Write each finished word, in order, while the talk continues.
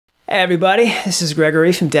Hey everybody, this is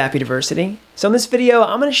Gregory from Dapp University. So in this video,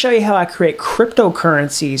 I'm going to show you how I create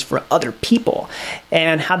cryptocurrencies for other people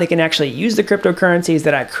and how they can actually use the cryptocurrencies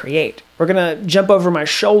that I create. We're going to jump over my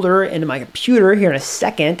shoulder into my computer here in a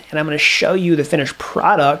second, and I'm going to show you the finished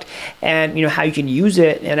product and how you can use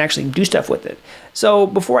it and actually do stuff with it. So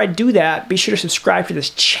before I do that, be sure to subscribe to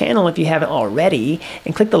this channel if you haven't already,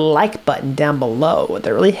 and click the like button down below.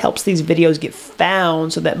 That really helps these videos get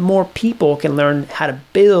found so that more people can learn how to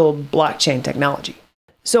build blockchain technology.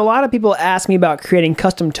 So a lot of people ask me about creating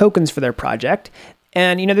custom tokens for their project.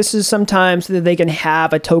 And this is sometimes so that they can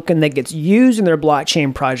have a token that gets used in their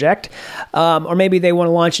blockchain project, or maybe they want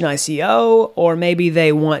to launch an ICO, or maybe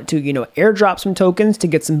they want to airdrop some tokens to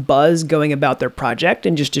get some buzz going about their project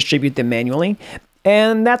and just distribute them manually.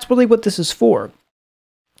 And that's really what this is for.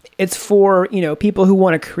 It's for people who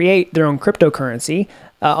want to create their own cryptocurrency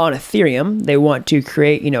on Ethereum. They want to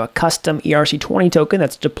create a custom ERC-20 token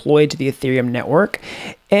that's deployed to the Ethereum network,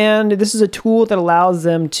 and this is a tool that allows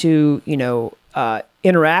them to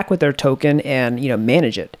interact with their token and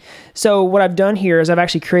manage it. So what I've done here is I've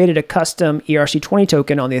actually created a custom ERC-20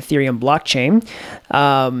 token on the Ethereum blockchain,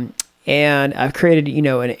 and I've created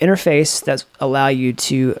an interface that's allow you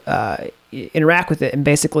to interact with it, and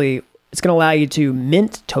basically it's going to allow you to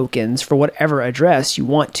mint tokens for whatever address you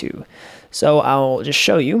want to. So I'll just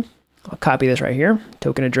show you. I'll copy this right here.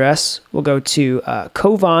 Token address. We'll go to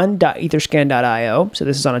kovan.etherscan.io. So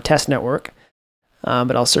this is on a test network,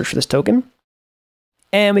 but I'll search for this token.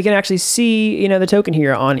 And we can actually see, the token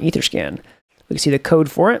here on Etherscan. We can see the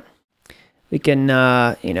code for it. We can,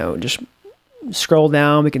 just scroll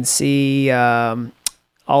down. We can see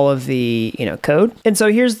all of the, code. And so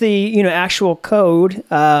here's the, actual code,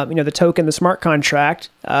 the token, the smart contract,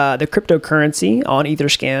 the cryptocurrency on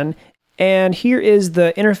Etherscan. And here is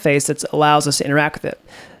the interface that allows us to interact with it.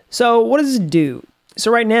 So what does it do?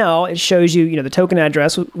 So right now it shows you, the token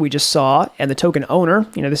address we just saw and the token owner.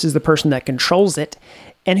 This is the person that controls it.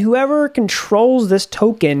 And whoever controls this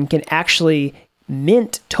token can actually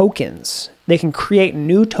mint tokens. They can create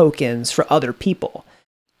new tokens for other people.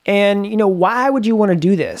 And, why would you want to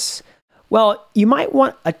do this? Well, you might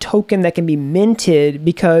want a token that can be minted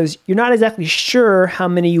because you're not exactly sure how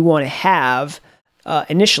many you want to have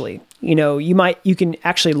initially. You can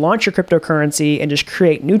actually launch your cryptocurrency and just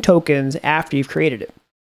create new tokens after you've created it.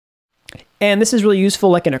 And this is really useful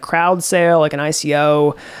like in a crowd sale, like an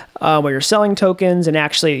ICO, where you're selling tokens and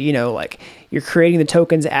actually, like you're creating the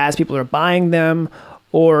tokens as people are buying them.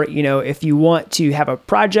 Or, if you want to have a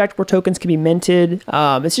project where tokens can be minted,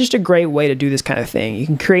 it's just a great way to do this kind of thing. You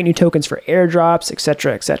can create new tokens for airdrops,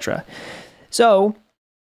 etc., etc. So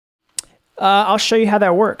I'll show you how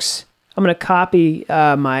that works. I'm going to copy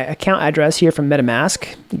my account address here from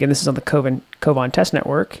MetaMask. Again, this is on the Kovan test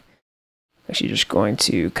network. Actually, just going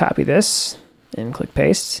to copy this and click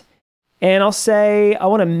paste. And I'll say I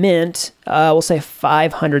want to mint, we'll say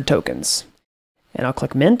 500 tokens. And I'll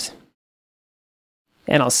click mint.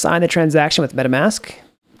 And I'll sign the transaction with MetaMask.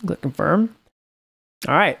 Click confirm.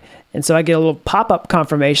 All right. And so I get a little pop-up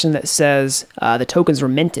confirmation that says the tokens were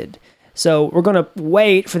minted. So we're going to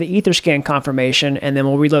wait for the Etherscan confirmation, and then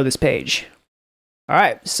we'll reload this page. All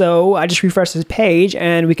right, so I just refreshed this page,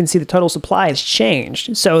 and we can see the total supply has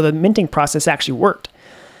changed. So the minting process actually worked.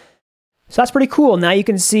 So that's pretty cool. Now you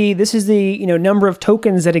can see this is the number of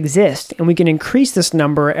tokens that exist, and we can increase this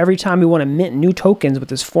number every time we want to mint new tokens with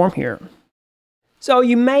this form here. So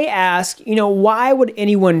you may ask, why would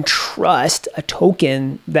anyone trust a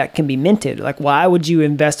token that can be minted? Like, why would you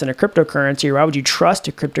invest in a cryptocurrency, or why would you trust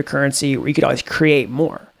a cryptocurrency where you could always create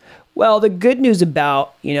more? Well, the good news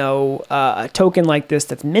about, a token like this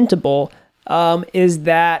that's mintable is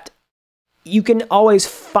that you can always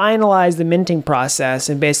finalize the minting process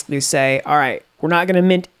and basically say, all right, we're not going to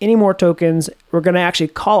mint any more tokens. We're going to actually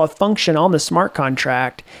call a function on the smart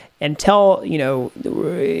contract and tell, we're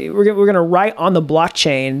going to write on the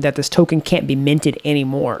blockchain that this token can't be minted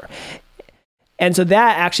anymore. And so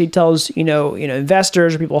that actually tells,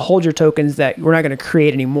 investors or people who hold your tokens that we're not going to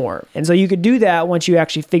create anymore. And so you could do that once you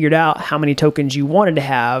actually figured out how many tokens you wanted to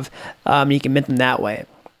have, you can mint them that way.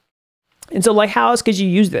 And so how else could you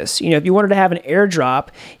use this? If you wanted to have an airdrop,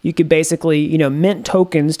 you could basically, mint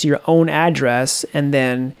tokens to your own address and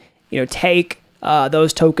then, take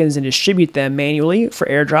those tokens and distribute them manually for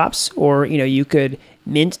airdrops, or you could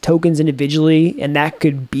mint tokens individually and that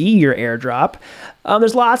could be your airdrop.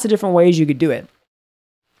 There's lots of different ways you could do it.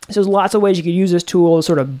 So there's lots of ways you could use this tool to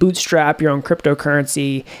sort of bootstrap your own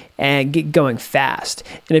cryptocurrency and get going fast.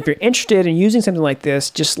 And if you're interested in using something like this,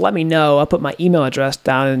 just let me know. I'll put my email address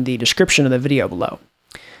down in the description of the video below.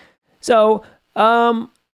 So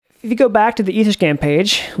if you go back to the Etherscan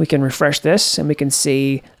page, we can refresh this and we can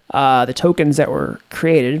see the tokens that were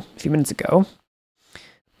created a few minutes ago.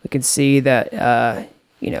 We can see that,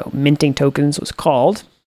 minting tokens was called.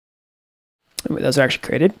 Those are actually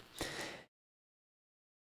created.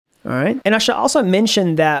 All right. And I should also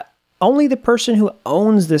mention that only the person who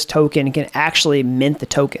owns this token can actually mint the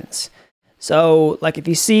tokens. So like if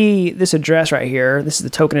you see this address right here, this is the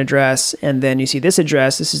token address, and then you see this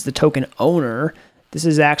address, this is the token owner. This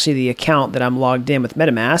is actually the account that I'm logged in with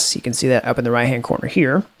MetaMask. You can see that up in the right-hand corner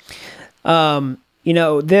here.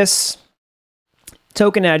 This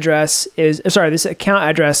token address this account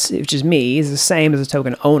address, which is me, is the same as the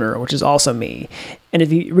token owner, which is also me. And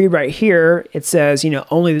if you read right here, it says,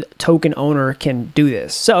 only the token owner can do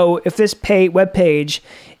this. So if this web page,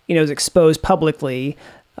 is exposed publicly,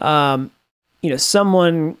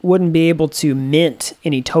 someone wouldn't be able to mint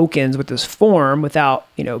any tokens with this form without,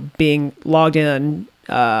 being logged in,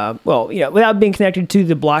 without being connected to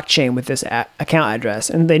the blockchain with this account address.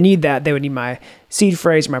 And they need that. They would need my seed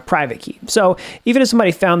phrase or my private key. So even if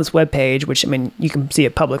somebody found this web page, which, you can see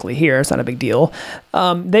it publicly here, it's not a big deal,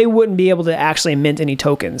 they wouldn't be able to actually mint any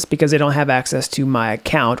tokens because they don't have access to my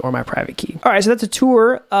account or my private key. All right, so that's a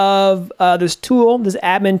tour of this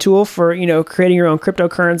admin tool for, creating your own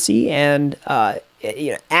cryptocurrency and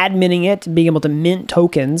adminning it, being able to mint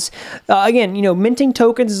tokens. Again, minting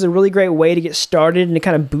tokens is a really great way to get started and to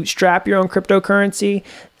kind of bootstrap your own cryptocurrency.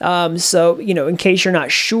 So, in case you're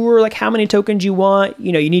not sure like how many tokens you want,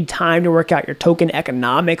 you need time to work out your token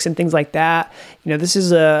economics and things like that. This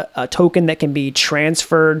is a token that can be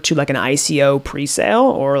transferred to like an ICO pre-sale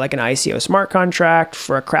or like an ICO smart contract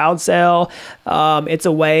for a crowd sale. It's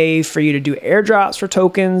a way for you to do airdrops for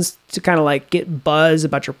tokens to kind of like get buzz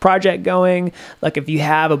about your project going. Like if you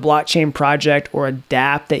have a blockchain project or a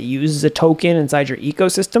Dapp that uses a token inside your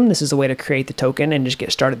ecosystem, this is a way to create the token and just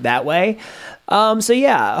get started that way. So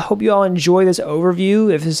yeah, I hope you all enjoy this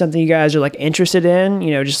overview. If this is something you guys are like interested in,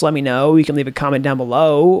 just let me know. You can leave a comment down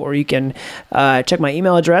below, or you can check my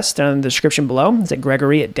email address down in the description below. It's at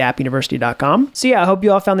gregory@dappuniversity.com. So yeah, I hope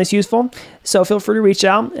you all found this useful. So feel free to reach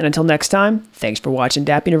out, and until next time, thanks for watching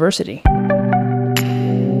Dapp University.